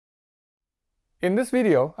In this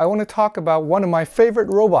video, I want to talk about one of my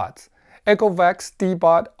favorite robots, ECOVACS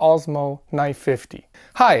DEEBOT OZMO 950.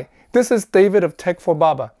 Hi, this is David of Tech for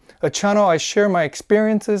Baba, a channel I share my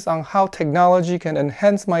experiences on how technology can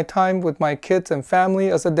enhance my time with my kids and family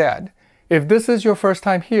as a dad. If this is your first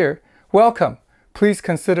time here, welcome. Please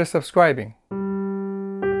consider subscribing.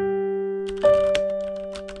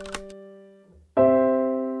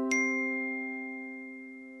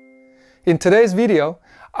 In today's video,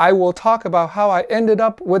 I will talk about how I ended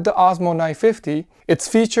up with the OZMO 950, its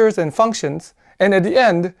features and functions, and at the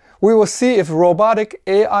end, we will see if robotic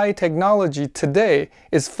AI technology today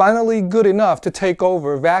is finally good enough to take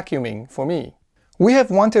over vacuuming for me. We have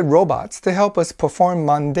wanted robots to help us perform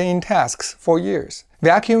mundane tasks for years.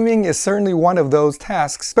 Vacuuming is certainly one of those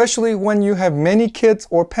tasks, especially when you have many kids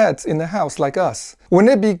or pets in the house like us.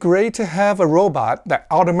 Wouldn't it be great to have a robot that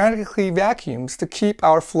automatically vacuums to keep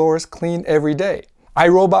our floors clean every day?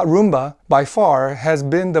 iRobot Roomba, by far, has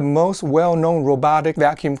been the most well-known robotic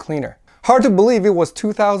vacuum cleaner. Hard to believe it was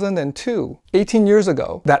 2002, 18 years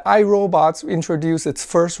ago, that iRobot introduced its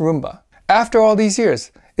first Roomba. After all these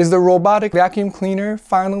years, is the robotic vacuum cleaner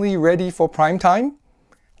finally ready for prime time?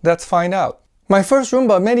 Let's find out. My first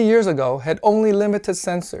Roomba many years ago had only limited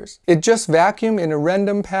sensors. It just vacuumed in a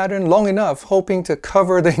random pattern long enough, hoping to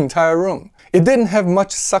cover the entire room. It didn't have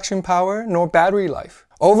much suction power nor battery life.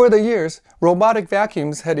 Over the years, robotic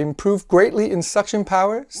vacuums had improved greatly in suction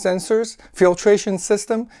power, sensors, filtration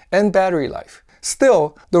system, and battery life.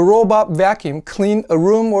 Still, the robot vacuum cleaned a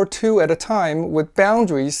room or two at a time with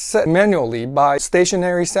boundaries set manually by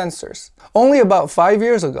stationary sensors. Only about 5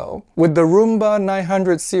 years ago, with the Roomba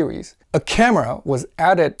 900 series, a camera was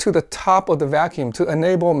added to the top of the vacuum to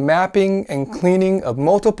enable mapping and cleaning of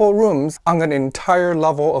multiple rooms on an entire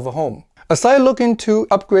level of a home. As I look into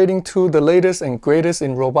upgrading to the latest and greatest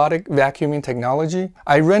in robotic vacuuming technology,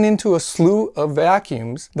 I ran into a slew of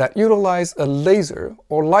vacuums that utilize a laser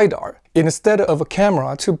or LiDAR instead of a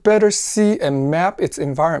camera to better see and map its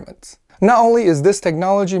environments. Not only is this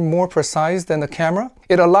technology more precise than the camera,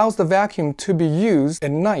 it allows the vacuum to be used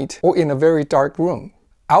at night or in a very dark room.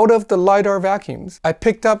 Out of the LiDAR vacuums, I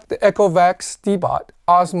picked up the ECOVACS DEEBOT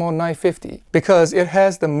OZMO 950 because it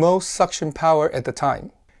has the most suction power at the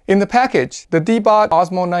time. In the package, the DEEBOT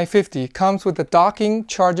OZMO 950 comes with a docking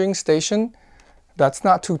charging station that's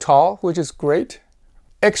not too tall, which is great,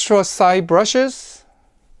 extra side brushes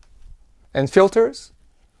and filters.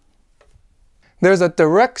 There's a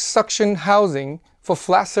direct suction housing for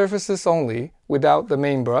flat surfaces only without the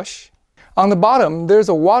main brush. On the bottom, there's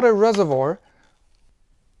a water reservoir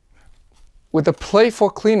with a plate for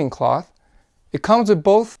cleaning cloth. It comes with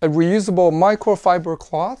both a reusable microfiber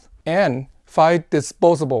cloth and 5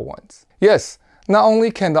 disposable ones. Yes, not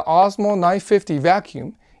only can the OZMO 950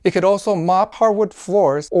 vacuum, it could also mop hardwood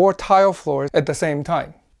floors or tile floors at the same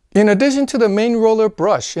time. In addition to the main roller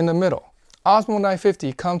brush in the middle, OZMO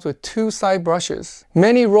 950 comes with 2 side brushes.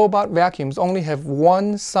 Many robot vacuums only have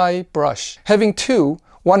 1 side brush. Having 2,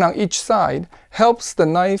 one on each side, helps the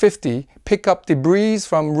 950 pick up debris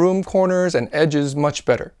from room corners and edges much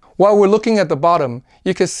better. While we're looking at the bottom,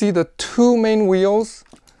 you can see the 2 main wheels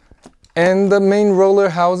and the main roller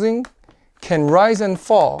housing can rise and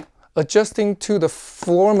fall, adjusting to the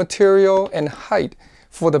floor material and height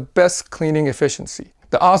for the best cleaning efficiency.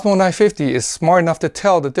 The OZMO 950 is smart enough to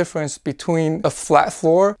tell the difference between a flat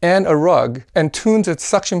floor and a rug and tunes its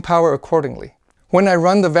suction power accordingly. When I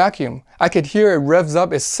run the vacuum, I could hear it revs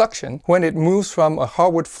up its suction when it moves from a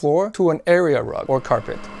hardwood floor to an area rug or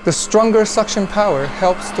carpet. The stronger suction power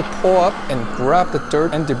helps to pull up and grab the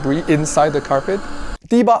dirt and debris inside the carpet.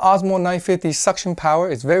 DEEBOT OZMO 950 suction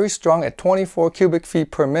power is very strong at 24 cubic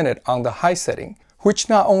feet per minute on the high setting, which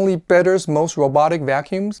not only betters most robotic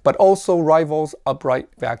vacuums, but also rivals upright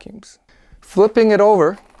vacuums. Flipping it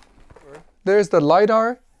over, there's the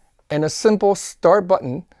LiDAR and a simple start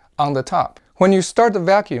button on the top. When you start the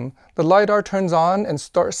vacuum, the LiDAR turns on and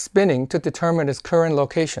starts spinning to determine its current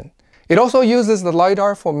location. It also uses the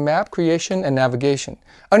LiDAR for map creation and navigation.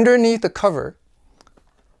 Underneath the cover,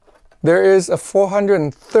 there is a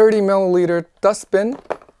 430 milliliter dustbin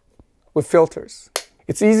with filters.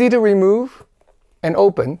 It's easy to remove and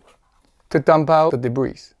open to dump out the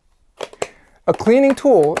debris. A cleaning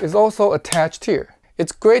tool is also attached here.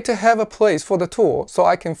 It's great to have a place for the tool so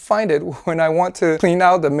I can find it when I want to clean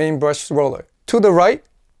out the main brush roller. To the right,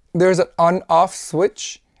 there's an on-off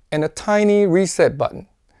switch and a tiny reset button.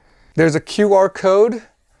 There's a QR code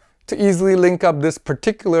to easily link up this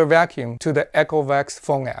particular vacuum to the ECOVACS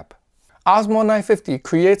phone app. OZMO 950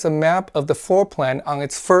 creates a map of the floor plan on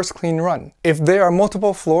its first clean run. If there are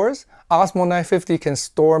multiple floors, OZMO 950 can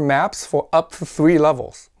store maps for up to 3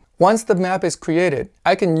 levels. Once the map is created,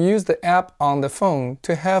 I can use the app on the phone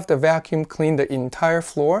to have the vacuum clean the entire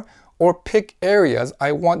floor or pick areas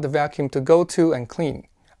I want the vacuum to go to and clean.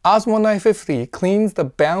 Osmo 950 cleans the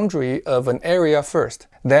boundary of an area first,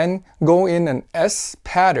 then go in an S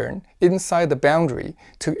pattern inside the boundary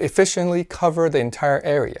to efficiently cover the entire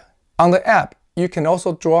area. On the app, you can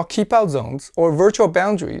also draw keep-out zones or virtual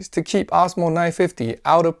boundaries to keep Osmo 950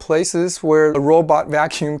 out of places where a robot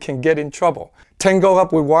vacuum can get in trouble. Tangle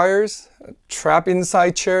up with wires, trap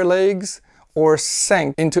inside chair legs, or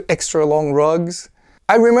sank into extra long rugs.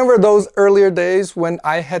 I remember those earlier days when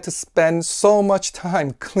I had to spend so much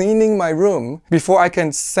time cleaning my room before I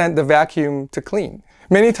can send the vacuum to clean.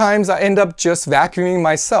 Many times I end up just vacuuming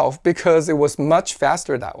myself because it was much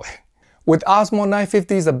faster that way. With Osmo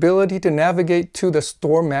 950's ability to navigate to the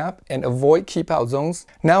store map and avoid keep-out zones,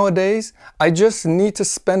 nowadays I just need to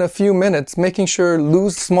spend a few minutes making sure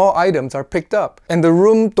loose small items are picked up and the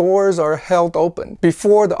room doors are held open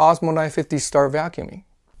before the Osmo 950 start vacuuming.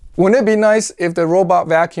 Wouldn't it be nice if the robot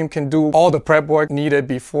vacuum can do all the prep work needed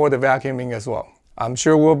before the vacuuming as well? I'm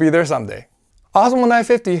sure we'll be there someday. Osmo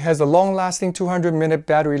 950 has a long-lasting 200-minute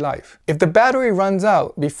battery life. If the battery runs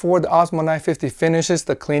out before the Osmo 950 finishes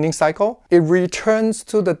the cleaning cycle, it returns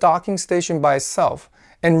to the docking station by itself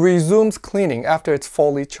and resumes cleaning after it's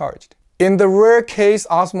fully charged. In the rare case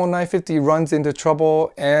Osmo 950 runs into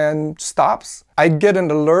trouble and stops, I get an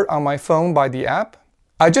alert on my phone by the app.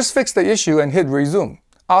 I just fix the issue and hit resume.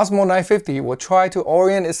 Osmo 950 will try to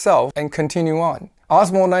orient itself and continue on.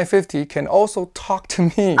 Osmo 950 can also talk to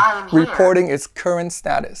me, reporting its current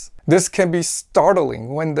status. This can be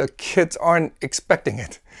startling when the kids aren't expecting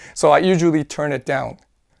it, so I usually turn it down.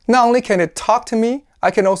 Not only can it talk to me, I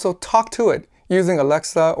can also talk to it using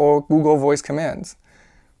Alexa or Google Voice commands.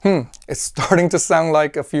 It's starting to sound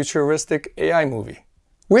like a futuristic AI movie.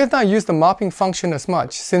 We have not used the mopping function as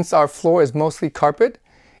much since our floor is mostly carpet.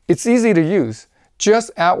 It's easy to use.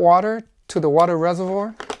 Just add water to the water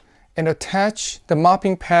reservoir and attach the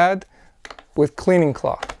mopping pad with cleaning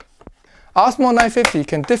cloth. Osmo 950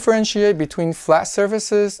 can differentiate between flat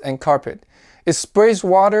surfaces and carpet. It sprays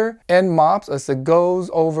water and mops as it goes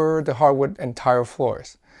over the hardwood and tile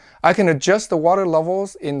floors. I can adjust the water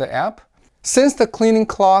levels in the app. Since the cleaning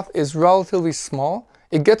cloth is relatively small,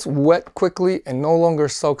 it gets wet quickly and no longer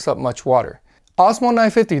soaks up much water. Osmo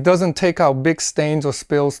 950 doesn't take out big stains or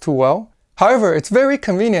spills too well. However, it's very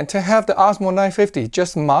convenient to have the Osmo 950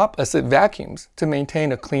 just mop as it vacuums to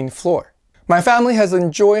maintain a clean floor. My family has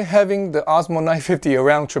enjoyed having the Osmo 950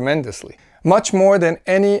 around tremendously, much more than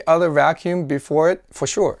any other vacuum before it, for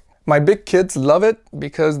sure. My big kids love it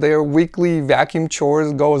because their weekly vacuum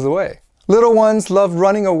chores goes away. Little ones love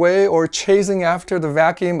running away or chasing after the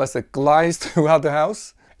vacuum as it glides throughout the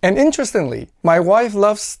house. And interestingly, my wife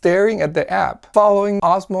loves staring at the app, following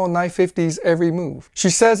Osmo 950's every move. She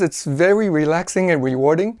says it's very relaxing and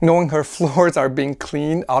rewarding knowing her floors are being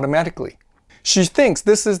cleaned automatically. She thinks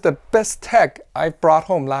this is the best tech I brought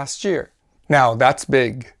home last year. Now that's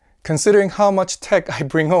big, considering how much tech I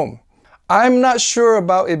bring home. I'm not sure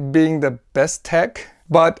about it being the best tech,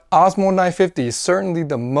 but Osmo 950 is certainly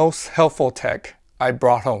the most helpful tech I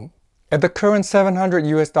brought home. At the current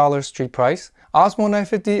 $700 street price, Osmo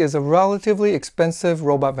 950 is a relatively expensive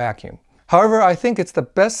robot vacuum. However, I think it's the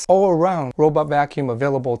best all-around robot vacuum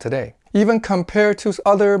available today, even compared to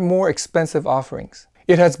other more expensive offerings.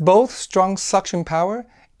 It has both strong suction power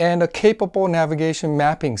and a capable navigation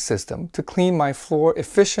mapping system to clean my floor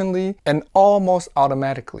efficiently and almost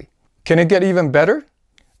automatically. Can it get even better?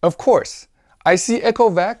 Of course. I see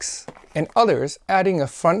ECOVACS and others adding a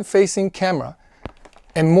front-facing camera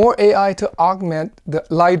and more AI to augment the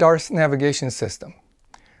LiDAR's navigation system.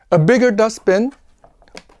 A bigger dustbin,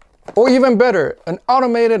 or even better, an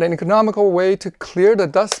automated and economical way to clear the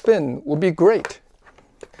dustbin would be great.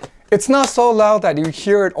 It's not so loud that you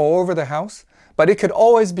hear it all over the house, but it could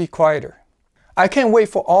always be quieter. I can't wait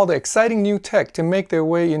for all the exciting new tech to make their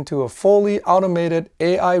way into a fully automated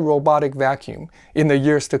AI robotic vacuum in the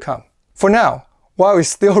years to come. For now, while it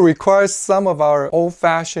still requires some of our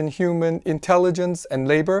old-fashioned human intelligence and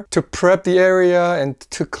labor to prep the area and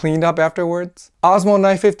to clean up afterwards, Osmo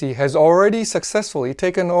 950 has already successfully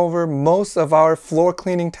taken over most of our floor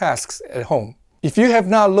cleaning tasks at home. If you have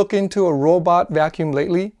not looked into a robot vacuum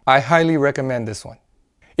lately, I highly recommend this one.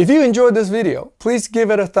 If you enjoyed this video, please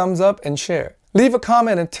give it a thumbs up and share. Leave a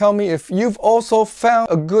comment and tell me if you've also found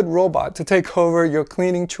a good robot to take over your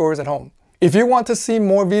cleaning chores at home. If you want to see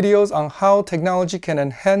more videos on how technology can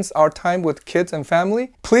enhance our time with kids and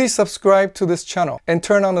family, please subscribe to this channel and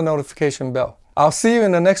turn on the notification bell. I'll see you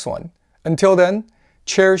in the next one. Until then,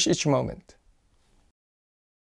 cherish each moment.